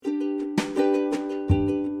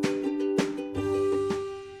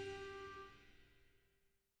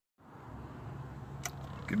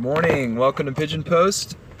morning. Welcome to Pigeon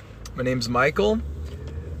Post. My name's Michael.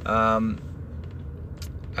 I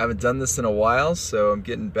haven't done this in a while, so I'm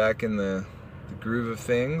getting back in the groove of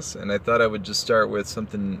things, and I thought I would just start with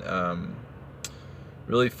something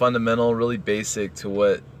really fundamental, really basic to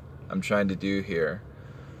what I'm trying to do here.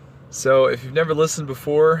 So if you've never listened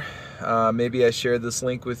before, maybe I shared this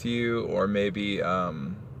link with you, or maybe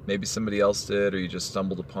somebody else did, or you just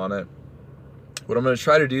stumbled upon it. What I'm going to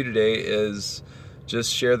try to do today is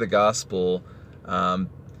just share the gospel,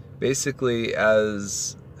 basically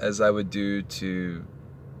as I would do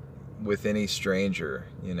with any stranger,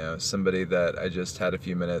 somebody that I just had a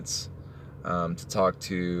few minutes to talk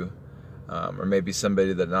to, or maybe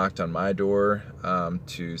somebody that knocked on my door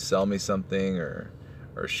to sell me something or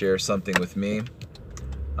share something with me,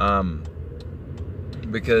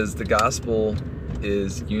 because the gospel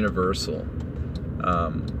is universal.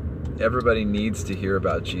 Everybody needs to hear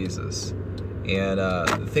about Jesus. And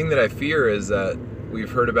the thing that I fear is that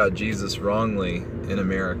we've heard about Jesus wrongly in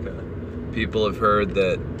America. People have heard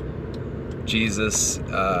that Jesus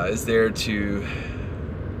is there to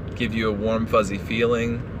give you a warm, fuzzy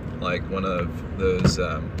feeling, like one of those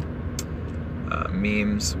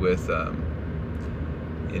memes with a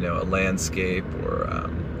landscape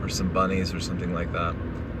or some bunnies or something like that,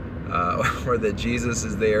 or that Jesus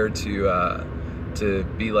is there to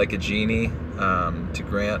be like a genie, to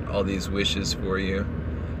grant all these wishes for you,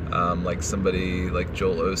 like somebody like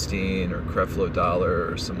Joel Osteen or Creflo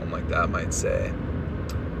Dollar or someone like that might say.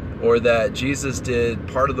 Or that Jesus did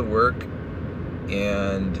part of the work,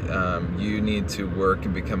 and you need to work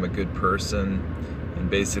and become a good person and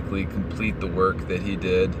basically complete the work that he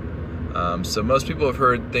did. So most people have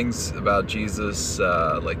heard things about Jesus,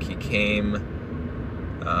 like he came.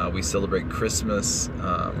 We celebrate Christmas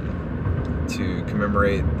to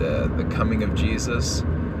commemorate the coming of Jesus.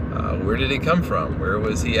 Where did he come from? Where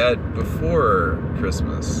was he at before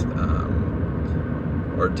Christmas?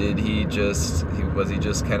 Or did was he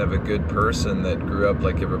just kind of a good person that grew up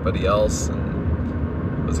like everybody else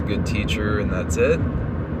and was a good teacher and that's it?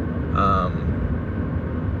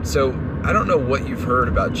 So I don't know what you've heard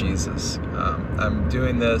about Jesus. I'm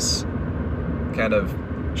doing this, kind of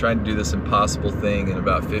trying to do this impossible thing in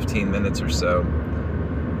about 15 minutes or so.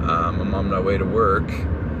 I'm on my way to work,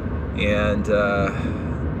 and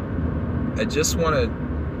I just want to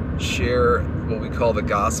share what we call the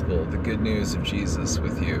gospel, the good news of Jesus,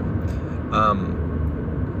 with you.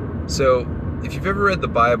 So if you've ever read the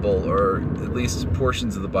Bible, or at least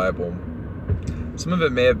portions of the Bible, some of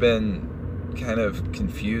it may have been kind of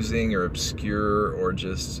confusing or obscure, or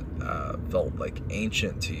just felt like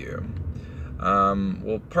ancient to you.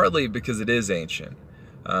 Well, partly because it is ancient.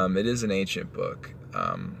 It is an ancient book.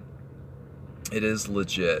 It is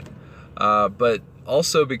legit. But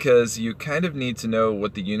also because you kind of need to know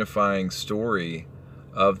what the unifying story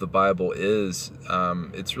of the Bible is.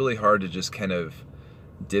 It's really hard to just kind of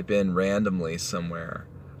dip in randomly somewhere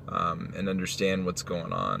and understand what's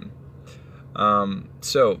going on.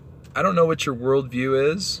 So I don't know what your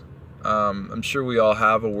worldview is. I'm sure we all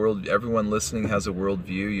have a world. Everyone listening has a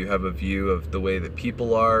worldview. You have a view of the way that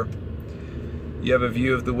people are. You have a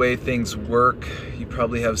view of the way things work. You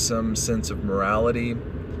probably have some sense of morality.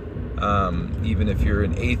 Even if you're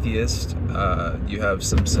an atheist, you have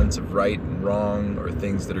some sense of right and wrong, or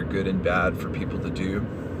things that are good and bad for people to do.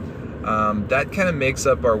 That kind of makes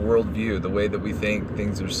up our worldview, the way that we think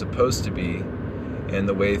things are supposed to be and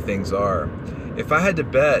the way things are. If I had to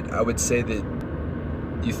bet, I would say that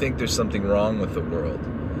you think there's something wrong with the world.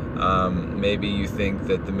 Maybe you think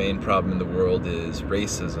that the main problem in the world is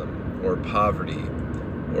racism, or poverty,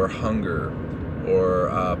 or hunger, or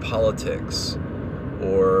politics,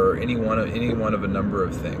 or any one of a number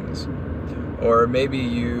of things. Or maybe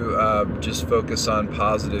you just focus on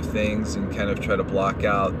positive things and kind of try to block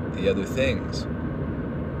out the other things.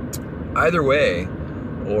 Either way,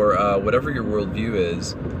 or whatever your worldview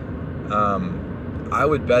is, I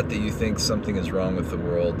would bet that you think something is wrong with the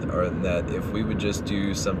world, or that if we would just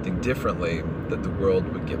do something differently, that the world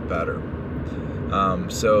would get better.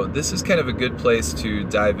 So this is kind of a good place to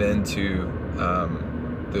dive into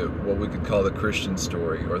what we could call the Christian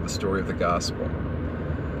story, or the story of the gospel.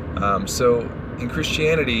 So in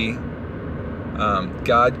Christianity,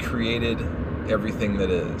 God created everything that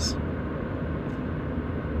is.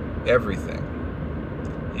 Everything.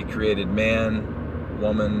 He created man,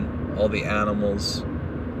 woman, all the animals,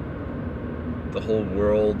 the whole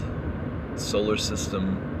world, solar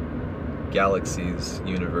system, galaxies,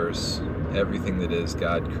 universe, everything that is,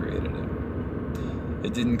 God created it.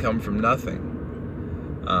 It didn't come from nothing.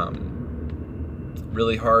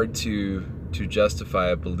 Really hard to to justify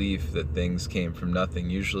a belief that things came from nothing.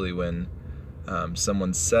 Usually when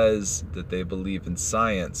someone says that they believe in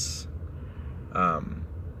science,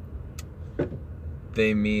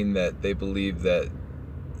 they mean that they believe that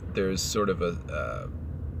there's sort of a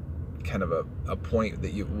kind of a point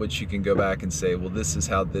that which you can go back and say, well, this is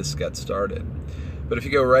how this got started. But if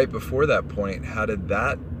you go right before that point, how did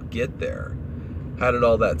that get there? How did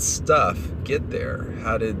all that stuff get there?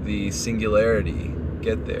 How did the singularity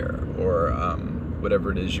get there? Or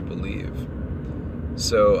whatever it is you believe.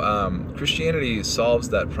 So Christianity solves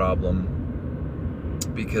that problem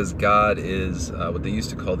because God is what they used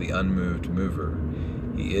to call the unmoved mover.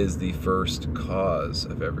 He is the first cause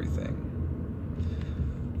of everything.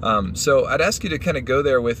 So I'd ask you to kind of go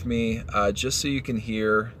there with me just so you can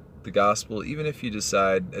hear the gospel, even if you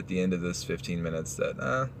decide at the end of this 15 minutes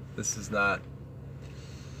that this is not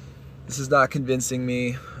convincing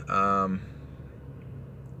me,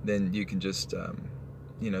 then you can just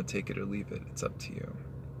take it or leave it. It's up to you.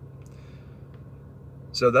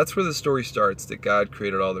 So that's where the story starts, that God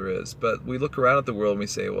created all there is. But we look around at the world and we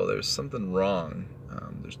say, well, there's something wrong.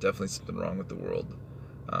 There's definitely something wrong with the world.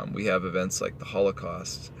 We have events like the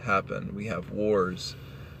Holocaust happen. We have wars.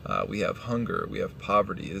 We have hunger. We have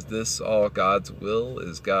poverty. Is this all God's will?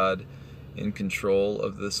 Is God in control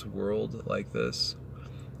of this world like this?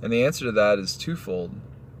 And the answer to that is twofold.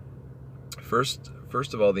 First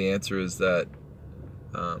of all, the answer is that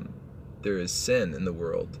there is sin in the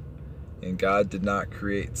world, and God did not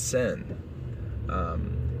create sin.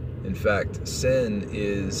 In fact, sin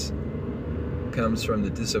comes from the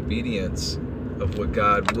disobedience of what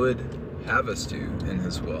God would have us do in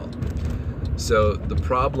His will. So the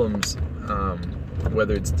problems,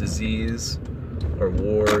 whether it's disease or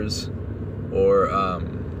wars or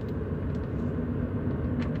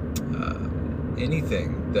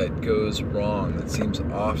anything that goes wrong, that seems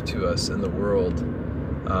off to us in the world,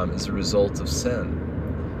 is a result of sin.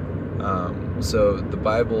 So the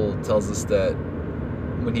Bible tells us that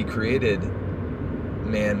when He created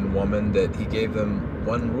man and woman, that He gave them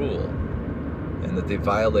one rule, and that they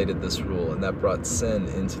violated this rule, and that brought sin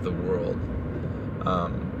into the world.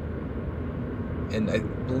 And I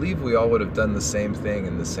believe we all would have done the same thing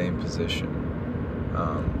in the same position.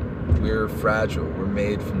 We're fragile. We're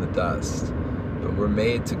made from the dust, but we're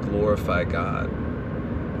made to glorify God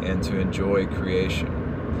and to enjoy creation.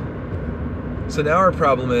 So now our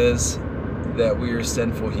problem is that we are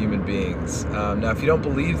sinful human beings. Now, if you don't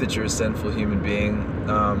believe that you're a sinful human being,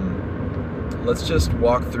 let's just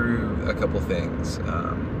walk through a couple things.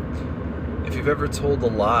 If you've ever told a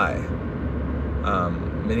lie,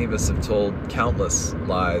 many of us have told countless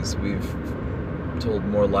lies. We've told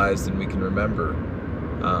more lies than we can remember.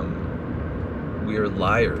 We are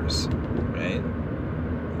liars, right?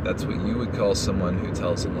 That's what you would call someone who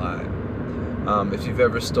tells a lie. If you've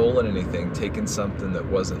ever stolen anything, taken something that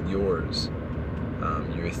wasn't yours,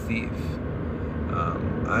 you're a thief.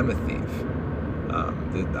 I'm a thief.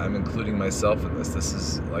 I'm including myself in this. This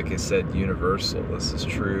is, like I said, universal. This is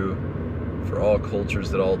true for all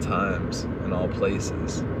cultures at all times and all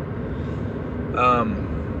places.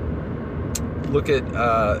 Look at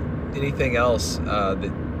anything else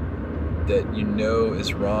that you know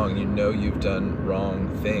is wrong. You know you've done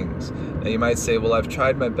wrong things. Now you might say, well, I've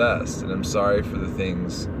tried my best and I'm sorry for the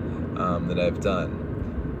things that I've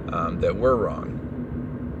done that were wrong.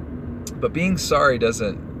 But being sorry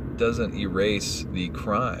doesn't erase the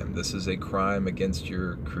crime. This is a crime against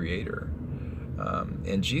your Creator.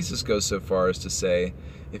 And Jesus goes so far as to say,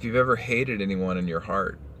 if you've ever hated anyone in your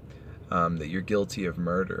heart, that you're guilty of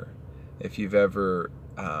murder. If you've ever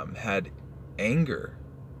had anger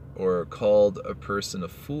or called a person a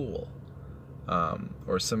fool,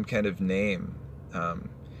 or some kind of name,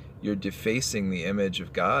 you're defacing the image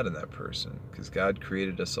of God in that person, because God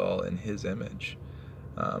created us all in His image.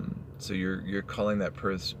 So you're calling that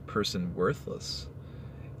person worthless.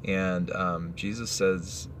 And Jesus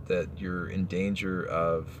says that you're in danger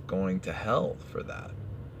of going to hell for that.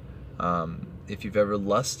 If you've ever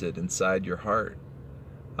lusted inside your heart,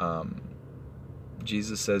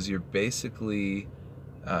 Jesus says you're basically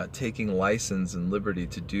taking license and liberty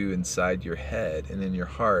to do inside your head and in your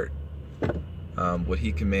heart what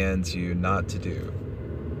He commands you not to do.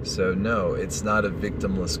 So no, it's not a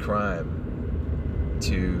victimless crime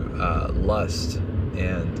to lust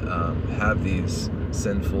and have these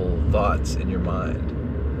sinful thoughts in your mind.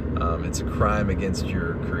 It's a crime against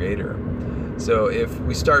your Creator. So if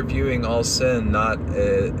we start viewing all sin not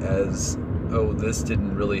as, oh, this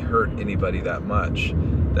didn't really hurt anybody that much,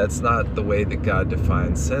 that's not the way that God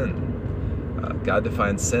defines sin. God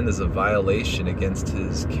defines sin as a violation against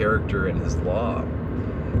His character and His law.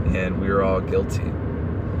 and we are all guilty.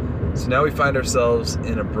 So now we find ourselves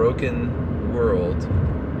in a broken world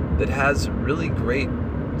that has really great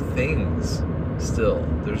things still.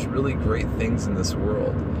 There's really great things in this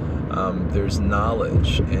world. There's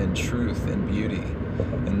knowledge and truth and beauty.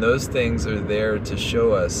 And those things are there to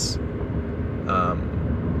show us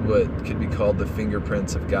what could be called the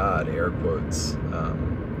fingerprints of God, air quotes.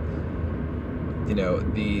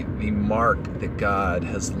 The mark that God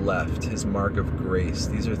has left, his mark of grace.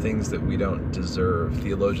 These are things that we don't deserve.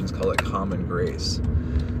 Theologians call it common grace.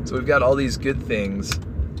 So we've got all these good things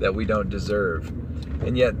that we don't deserve.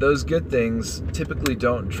 And yet those good things typically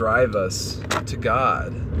don't drive us to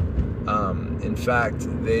God. In fact,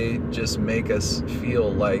 they just make us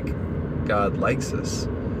feel like God likes us,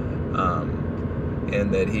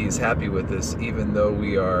 and that he's happy with us, even though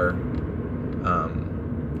we are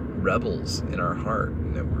rebels in our heart,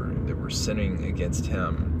 and that we're sinning against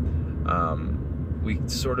him. We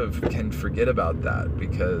sort of can forget about that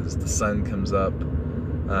because the sun comes up,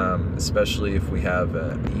 especially if we have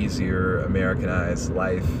an easier Americanized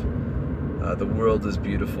life. The world is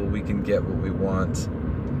beautiful. We can get what we want,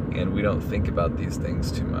 and we don't think about these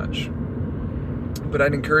things too much. But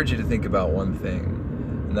I'd encourage you to think about one thing,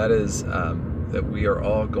 and that is that we are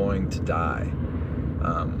all going to die.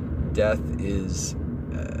 Death is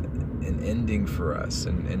an ending for us,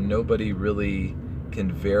 and nobody really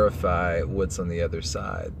can verify what's on the other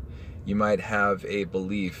side. You might have a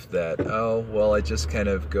belief that, oh, well, I just kind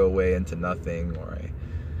of go away into nothing, or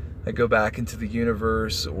I go back into the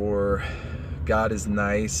universe, or God is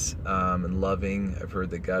nice and loving. I've heard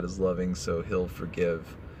that God is loving, so he'll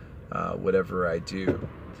forgive whatever I do.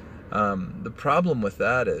 The problem with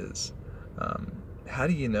that is, how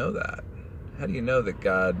do you know that? How do you know that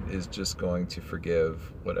God is just going to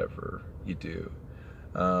forgive whatever you do?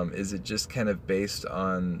 Is it just kind of based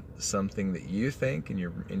on something that you think in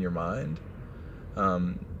your mind?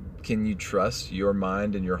 Can you trust your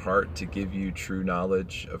mind and your heart to give you true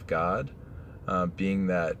knowledge of God? Being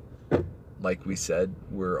that, like we said,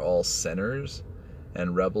 we're all sinners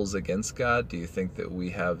and rebels against God. Do you think that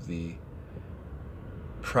we have the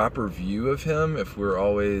proper view of him if we're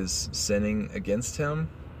always sinning against him?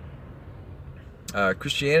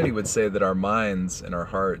 Christianity would say that our minds and our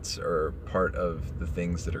hearts are part of the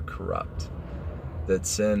things that are corrupt, that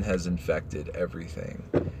sin has infected everything,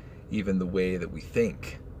 even the way that we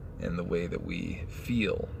think and the way that we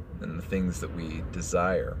feel and the things that we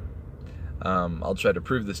desire. I'll try to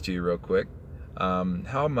prove this to you real quick.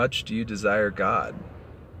 How much do you desire God?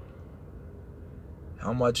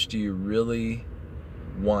 How much do you really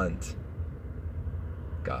want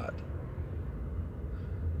God?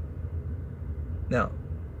 Now,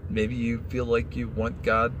 maybe you feel like you want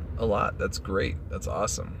God a lot. That's great. That's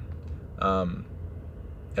awesome.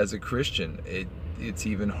 As a Christian, it's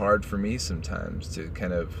even hard for me sometimes to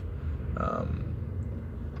kind of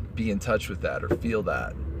be in touch with that or feel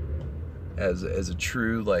that as a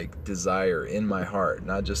true desire in my heart,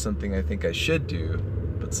 not just something I think I should do,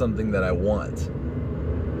 but something that I want.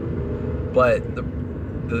 But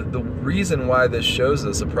the reason why this shows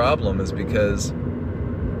us a problem is because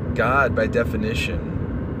God, by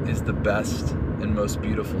definition, is the best and most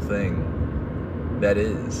beautiful thing that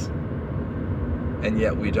is, and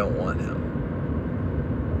yet we don't want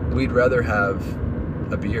him. We'd rather have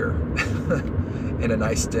a beer and a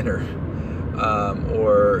nice dinner,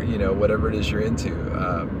 or whatever it is you're into.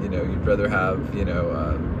 You'd rather have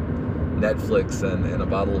Netflix and a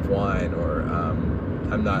bottle of wine, or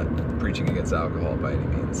I'm not preaching against alcohol by any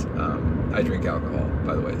means. I drink alcohol,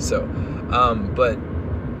 by the way. So, but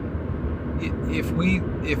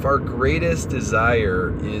if our greatest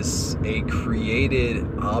desire is a created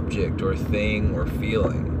object or thing or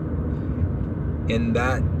feeling, and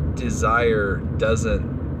that desire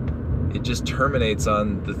it just terminates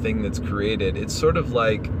on the thing that's created. It's sort of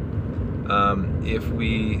like if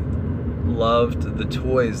we loved the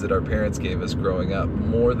toys that our parents gave us growing up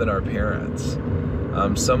more than our parents,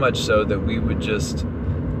 so much so that we would just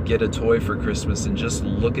get a toy for Christmas and just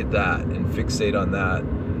look at that and fixate on that,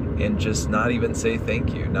 and just not even say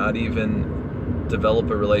thank you, not even develop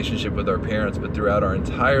a relationship with our parents, but throughout our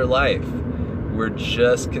entire life, we're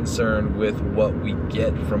just concerned with what we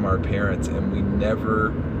get from our parents, and we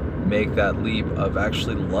never make that leap of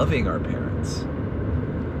actually loving our parents.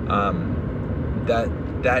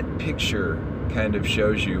 That picture kind of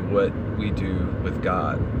shows you what we do with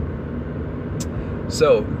God.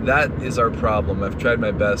 So that is our problem. I've tried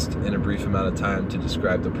my best in a brief amount of time to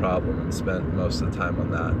describe the problem and spent most of the time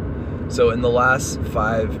on that. So in the last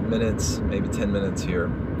 5 minutes, maybe 10 minutes here,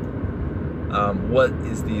 what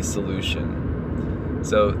is the solution?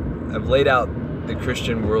 So I've laid out the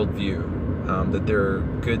Christian worldview, that there are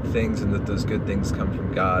good things and that those good things come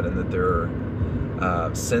from God, and that there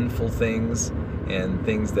are sinful things and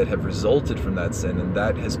things that have resulted from that sin, and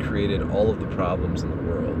that has created all of the problems in the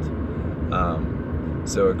world.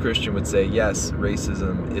 So a Christian would say, yes,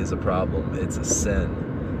 racism is a problem, it's a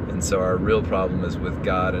sin, and so our real problem is with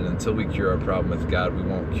God, and until we cure our problem with God, we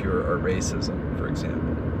won't cure our racism, for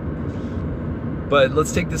example. But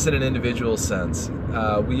let's take this in an individual sense.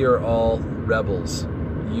 We are all rebels.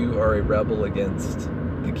 You are a rebel against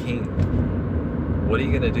the king. What are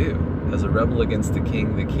you going to do? As a rebel against the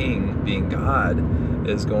king, being God,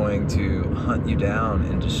 is going to hunt you down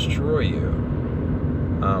and destroy you.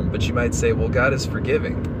 But you might say, well, God is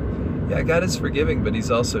forgiving. Yeah, God is forgiving, but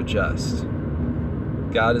he's also just.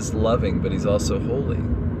 God is loving, but he's also holy.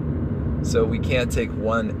 So we can't take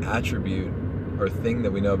one attribute or thing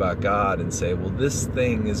that we know about God and say, well, this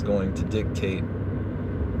thing is going to dictate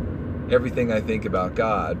everything I think about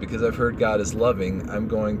God. Because I've heard God is loving, I'm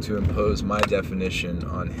going to impose my definition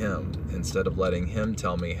on him instead of letting him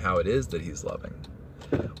tell me how it is that he's loving.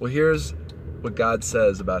 Well, here's what God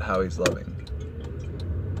says about how he's loving.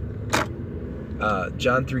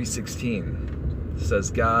 John 3:16 says,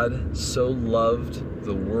 God so loved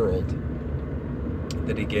the world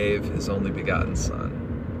that he gave his only begotten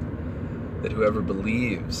Son, that whoever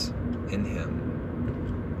believes in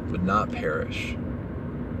him would not perish,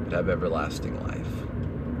 but have everlasting life.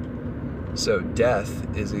 So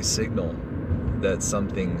death is a signal that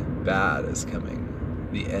something bad is coming.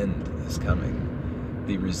 The end is coming.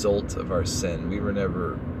 The result of our sin. We were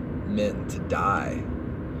never meant to die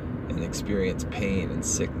and experience pain and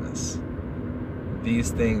sickness.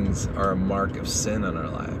 These things are a mark of sin in our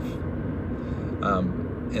life.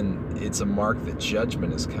 And it's a mark that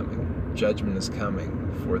judgment is coming. Judgment is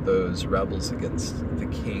coming for those rebels against the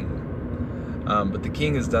king. But the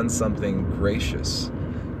king has done something gracious.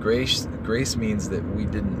 Grace means that we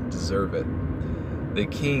didn't deserve it. The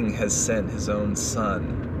king has sent his own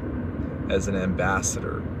son as an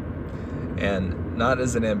ambassador. And not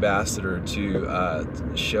as an ambassador to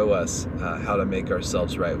show us how to make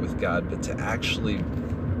ourselves right with God, but to actually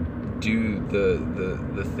do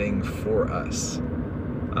the thing for us.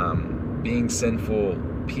 Being sinful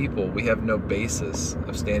people, we have no basis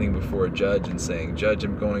of standing before a judge and saying, Judge,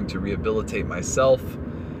 I'm going to rehabilitate myself,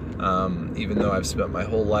 even though I've spent my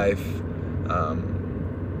whole life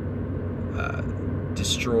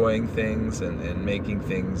destroying things and making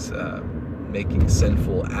things, making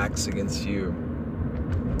sinful acts against you.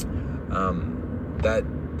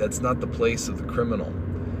 That's not the place of the criminal.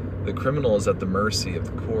 The criminal is at the mercy of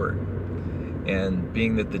the court. And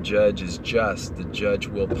being that the judge is just, the judge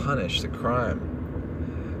will punish the crime.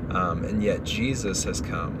 And yet Jesus has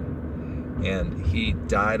come, and he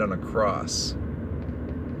died on a cross.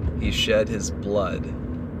 He shed his blood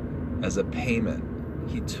as a payment.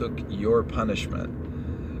 He took your punishment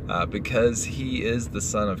because he is the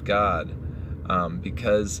Son of God,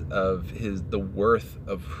 because of the worth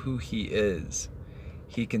of who he is.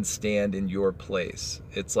 He can stand in your place.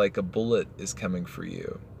 It's like a bullet is coming for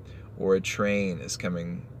you, or a train is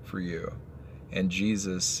coming for you, and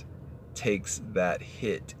Jesus takes that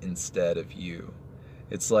hit instead of you.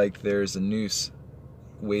 It's like there's a noose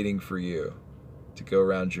waiting for you to go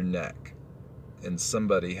around your neck, and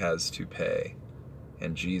somebody has to pay,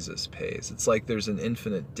 and Jesus pays. It's like there's an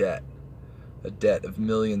infinite debt, a debt of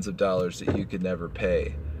millions of dollars that you could never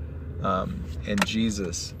pay, and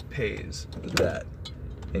Jesus pays the debt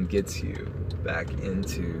and gets you back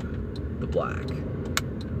into the black.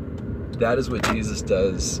 That is what Jesus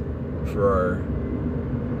does for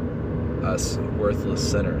us worthless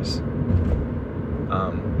sinners.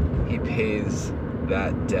 He pays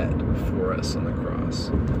that debt for us on the cross.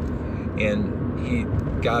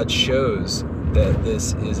 And God shows that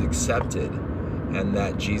this is accepted and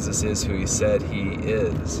that Jesus is who he said he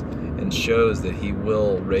is, and shows that he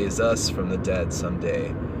will raise us from the dead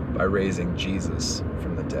someday by raising Jesus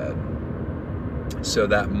from the dead. So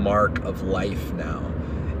that mark of life now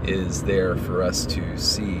is there for us to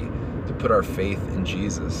see, to put our faith in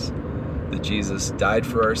Jesus. That Jesus died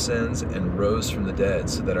for our sins and rose from the dead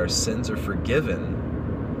so that our sins are forgiven,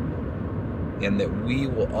 and that we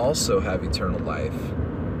will also have eternal life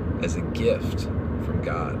as a gift from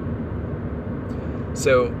God.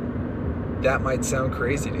 So that might sound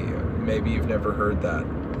crazy to you. Maybe you've never heard that.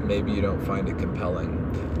 Maybe you don't find it compelling.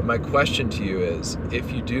 But my question to you is,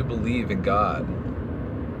 if you do believe in God,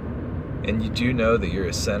 and you do know that you're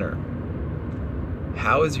a sinner,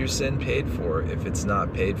 how is your sin paid for if it's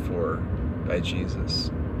not paid for by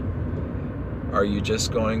Jesus? Are you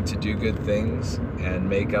just going to do good things and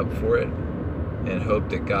make up for it? and hope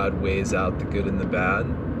that God weighs out the good and the bad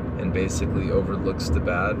and basically overlooks the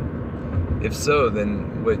bad? If so,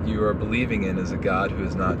 then what you are believing in is a God who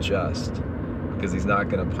is not just, because he's not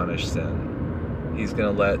going to punish sin. He's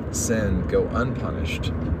going to let sin go unpunished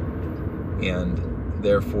and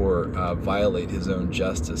therefore violate his own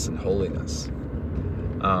justice and holiness.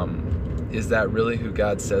 Is that really who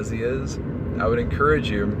God says he is? I would encourage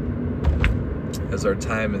you, as our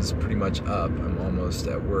time is pretty much up, I'm almost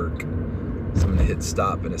at work, so I'm going to hit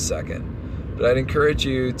stop in a second. But I'd encourage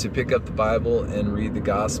you to pick up the Bible and read the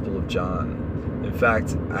Gospel of John. In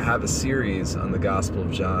fact, I have a series on the Gospel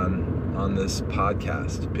of John on this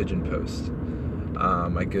podcast, Pigeon Post.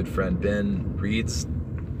 My good friend Ben reads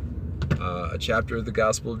a chapter of the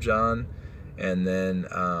Gospel of John, and then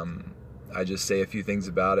I just say a few things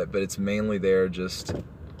about it, but it's mainly there just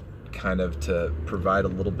kind of to provide a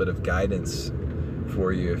little bit of guidance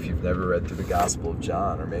for you if you've never read through the Gospel of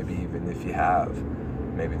John, or maybe even if you have.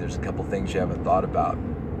 Maybe there's a couple things you haven't thought about.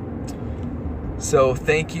 So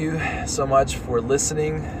thank you so much for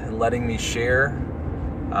listening and letting me share.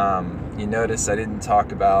 You notice I didn't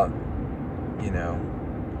talk about,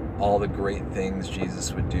 all the great things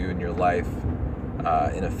Jesus would do in your life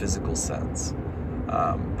in a physical sense.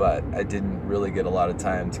 But I didn't really get a lot of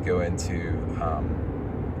time to go into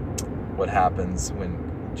what happens when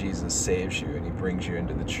Jesus saves you and he brings you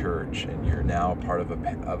into the church and you're now a part of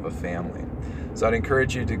a family. So I'd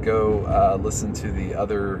encourage you to go listen to the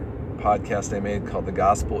other podcast I made called The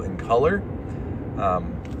Gospel in Color,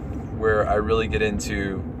 where I really get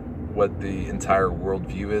into what the entire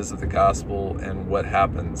worldview is of the gospel and what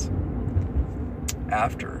happens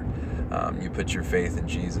after you put your faith in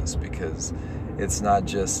Jesus, because it's not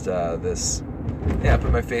just I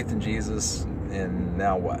put my faith in Jesus and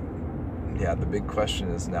now what? Yeah, the big question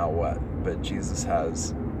is now what? But Jesus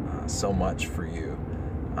has so much for you,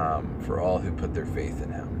 for all who put their faith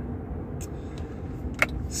in him.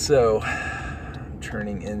 So, I'm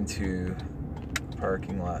turning into the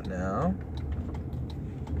parking lot now.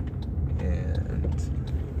 And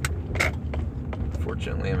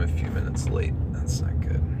unfortunately, I'm a few minutes late. That's not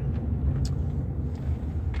good.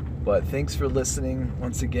 But thanks for listening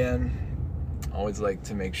once again. Always like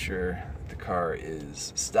to make sure the car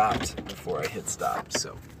is stopped before I hit stop.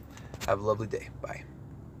 So have a lovely day. Bye.